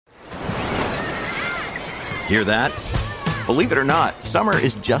Hear that? Believe it or not, summer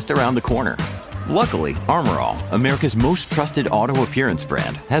is just around the corner. Luckily, Armor All, America's most trusted auto appearance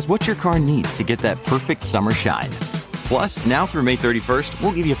brand, has what your car needs to get that perfect summer shine. Plus, now through May 31st,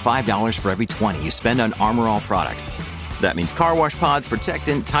 we'll give you $5 for every $20 you spend on Armor All products. That means car wash pods,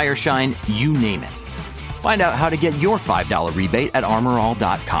 protectant, tire shine, you name it. Find out how to get your $5 rebate at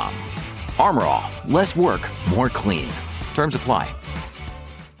armorall.com. Armor All, less work, more clean. Terms apply.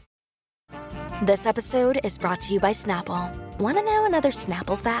 This episode is brought to you by Snapple. Want to know another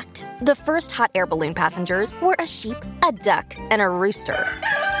Snapple fact? The first hot air balloon passengers were a sheep, a duck, and a rooster.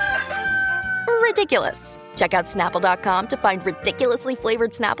 Ridiculous. Check out Snapple.com to find ridiculously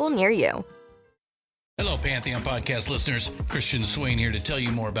flavored Snapple near you. Hello, Pantheon Podcast listeners. Christian Swain here to tell you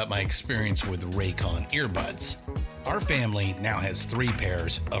more about my experience with Raycon earbuds. Our family now has 3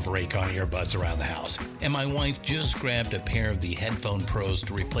 pairs of Raycon earbuds around the house, and my wife just grabbed a pair of the Headphone Pros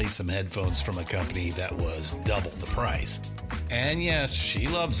to replace some headphones from a company that was double the price. And yes, she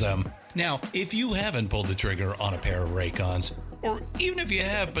loves them. Now, if you haven't pulled the trigger on a pair of Raycons, or even if you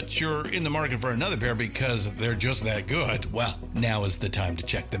have, but you're in the market for another pair because they're just that good, well, now is the time to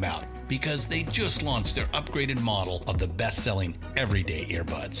check them out, because they just launched their upgraded model of the best-selling everyday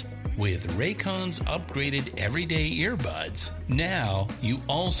earbuds. With Raycon's upgraded everyday earbuds, now you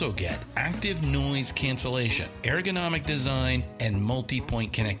also get active noise cancellation, ergonomic design, and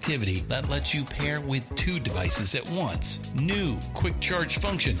multi-point connectivity that lets you pair with 2 devices at once. New quick charge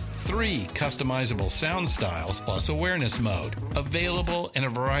function, 3 customizable sound styles, plus awareness mode. Available in a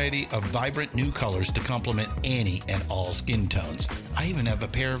variety of vibrant new colors to complement any and all skin tones. I even have a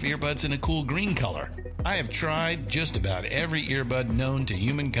pair of earbuds in a cool green color. I have tried just about every earbud known to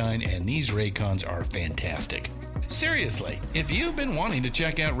humankind, and these Raycons are fantastic. Seriously, if you've been wanting to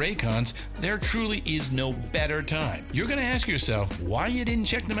check out Raycons, there truly is no better time. You're going to ask yourself why you didn't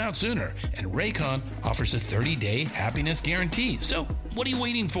check them out sooner, and Raycon offers a 30-day happiness guarantee. So what are you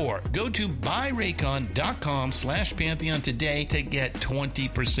waiting for? Go to buyraycon.com/Pantheon today to get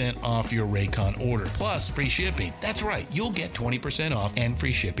 20% off your Raycon order, plus free shipping. That's right, you'll get 20% off and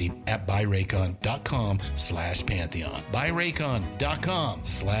free shipping at buyraycon.com/Pantheon.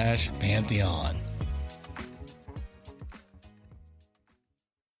 buyraycon.com/Pantheon.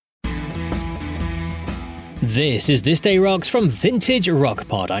 This is This Day Rocks from Vintage Rock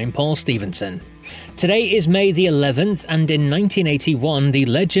Pod. I'm Paul Stevenson. Today is May the 11th, and in 1981, the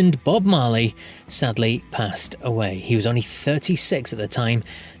legend Bob Marley sadly passed away. He was only 36 at the time,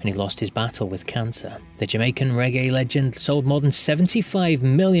 and he lost his battle with cancer. The Jamaican reggae legend sold more than 75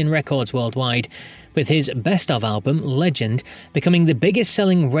 million records worldwide, with his Best Of album, Legend, becoming the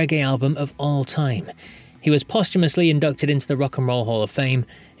biggest-selling reggae album of all time. He was posthumously inducted into the Rock and Roll Hall of Fame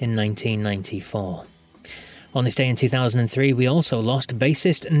in 1994. On this day in 2003, we also lost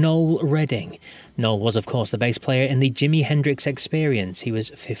bassist Noel Redding. Noel was, of course, the bass player in the Jimi Hendrix Experience. He was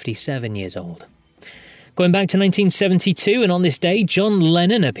 57 years old. Going back to 1972, and on this day, John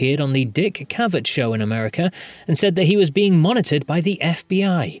Lennon appeared on the Dick Cavett Show in America and said that he was being monitored by the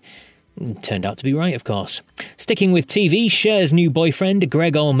FBI. Turned out to be right, of course. Sticking with TV, Cher's new boyfriend,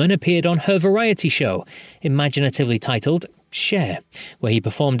 Greg Allman, appeared on her variety show, imaginatively titled Cher, where he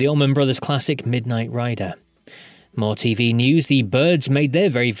performed the Allman Brothers classic Midnight Rider. More TV news. The Byrds made their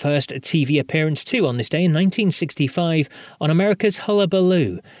very first TV appearance too on this day in 1965 on America's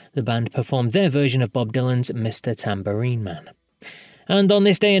Hullabaloo. The band performed their version of Bob Dylan's Mr. Tambourine Man. And on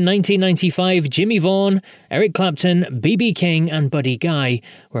this day in 1995, Jimmy Vaughan, Eric Clapton, B.B. King and Buddy Guy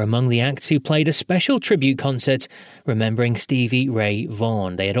were among the acts who played a special tribute concert remembering Stevie Ray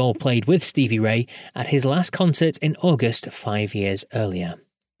Vaughan. They had all played with Stevie Ray at his last concert in August 5 years earlier.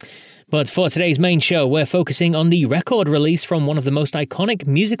 But for today's main show, we're focusing on the record release from one of the most iconic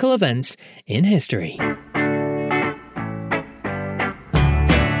musical events in history.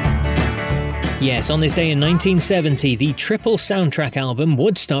 Yes, on this day in 1970, the triple soundtrack album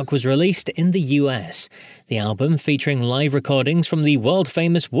Woodstock was released in the US. The album, featuring live recordings from the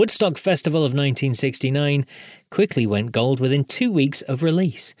world-famous Woodstock Festival of 1969, quickly went gold within 2 weeks of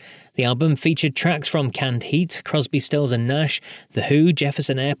release. The album featured tracks from Canned Heat, Crosby, Stills and Nash, The Who,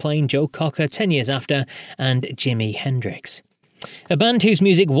 Jefferson Airplane, Joe Cocker, 10 Years After, and Jimi Hendrix. A band whose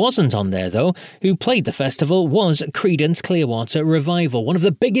music wasn't on there, though, who played the festival, was Creedence Clearwater Revival, one of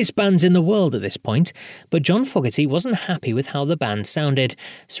the biggest bands in the world at this point, but John Fogerty wasn't happy with how the band sounded,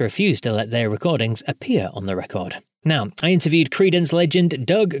 so refused to let their recordings appear on the record. Now, I interviewed Creedence legend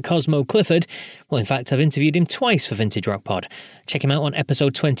Doug Cosmo Clifford. Well, in fact, I've interviewed him twice for Vintage Rock Pod. Check him out on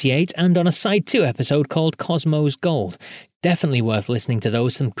episode 28 and on a Side 2 episode called Cosmo's Gold. Definitely worth listening to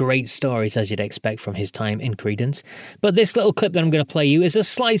those. Some great stories, as you'd expect from his time in Creedence. But this little clip that I'm going to play you is a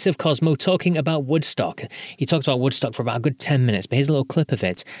slice of Cosmo talking about Woodstock. He talks about Woodstock for about a good 10 minutes, but here's a little clip of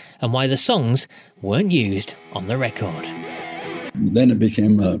it and why the songs weren't used on the record. Then it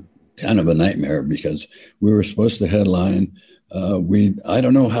became kind of a nightmare because we were supposed to headline. I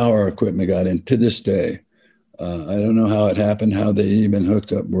don't know how our equipment got in to this day. I don't know how it happened, how they even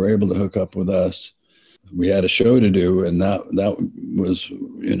were able to hook up with us. We had a show to do, and that was,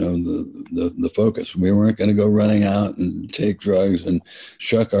 the focus. We weren't going to go running out and take drugs and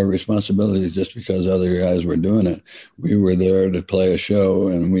shuck our responsibilities just because other guys were doing it. We were there to play a show,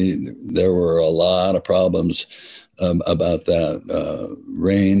 and there were a lot of problems about that.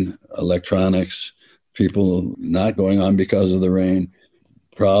 Rain, electronics, people not going on because of the rain,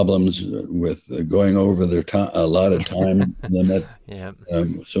 problems with going over their time, a lot of time limit. Yeah.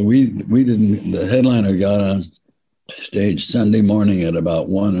 So we didn't. The headliner got on stage Sunday morning at about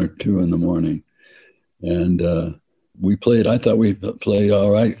 1 or 2 in the morning, and we played. I thought we played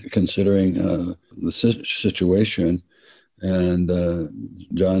all right considering the situation. And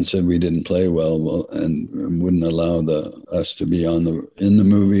John said we didn't play well and wouldn't allow us to be in the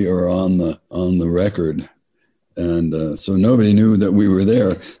movie or on the record. And so nobody knew that we were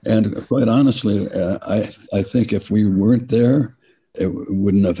there. And quite honestly, I think if we weren't there, it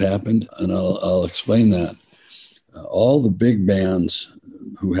wouldn't have happened. And I'll explain that. All the big bands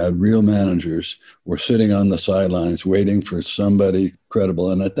who had real managers were sitting on the sidelines waiting for somebody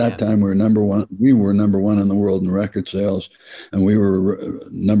credible. And at that time, we were number one in the world in record sales, and we were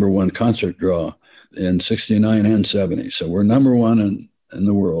number one concert draw in 69 and 70. So we're number one in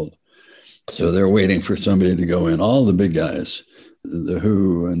the world. So they're waiting for somebody to go in. All the big guys, The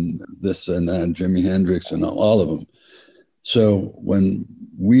Who and this and that, Jimi Hendrix and all of them. So when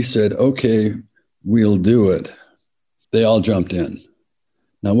we said, okay, we'll do it, they all jumped in.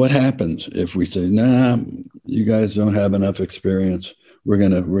 Now, what happens if we say, nah, you guys don't have enough experience, we're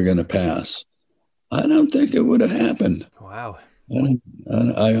gonna pass? I don't think it would have happened. Wow.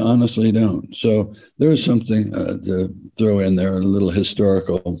 I honestly don't. So there's something to throw in there, a little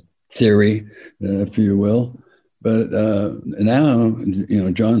historical theory, if you will. But now,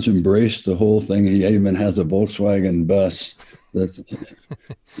 John's embraced the whole thing. He even has a Volkswagen bus.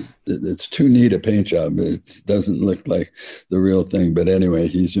 It's too neat a paint job. It doesn't look like the real thing. But anyway,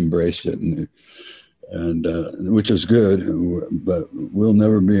 he's embraced it, and which is good. But we'll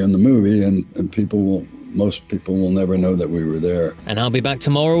never be in the movie, and most people will never know that we were there. And I'll be back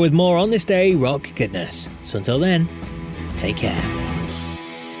tomorrow with more On This Day Rock Goodness. So until then, take care.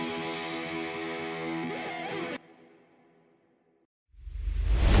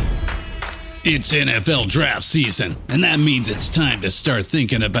 It's NFL draft season, and that means it's time to start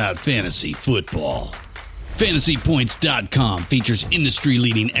thinking about fantasy football. FantasyPoints.com features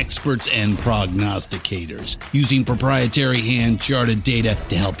industry-leading experts and prognosticators using proprietary hand-charted data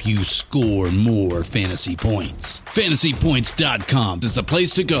to help you score more fantasy points. FantasyPoints.com is the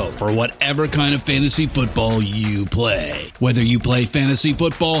place to go for whatever kind of fantasy football you play. Whether you play fantasy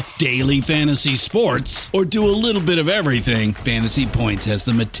football, daily fantasy sports, or do a little bit of everything, Fantasy Points has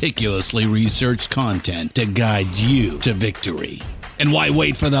the meticulously researched content to guide you to victory. And why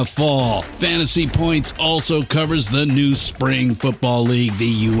wait for the fall? Fantasy Points also covers the new spring football league,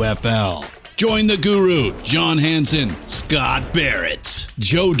 the UFL. Join the guru, John Hansen, Scott Barrett,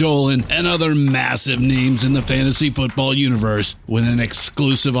 Joe Dolan, and other massive names in the fantasy football universe with an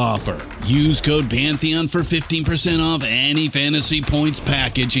exclusive offer. Use code Pantheon for 15% off any Fantasy Points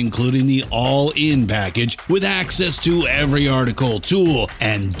package, including the all-in package, with access to every article, tool,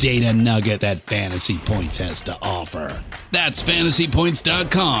 and data nugget that Fantasy Points has to offer. That's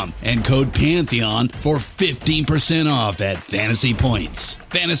FantasyPoints.com and code Pantheon for 15% off at Fantasy Points.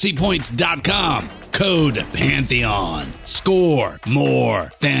 FantasyPoints.com, code Pantheon. Score more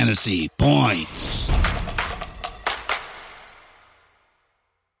fantasy points.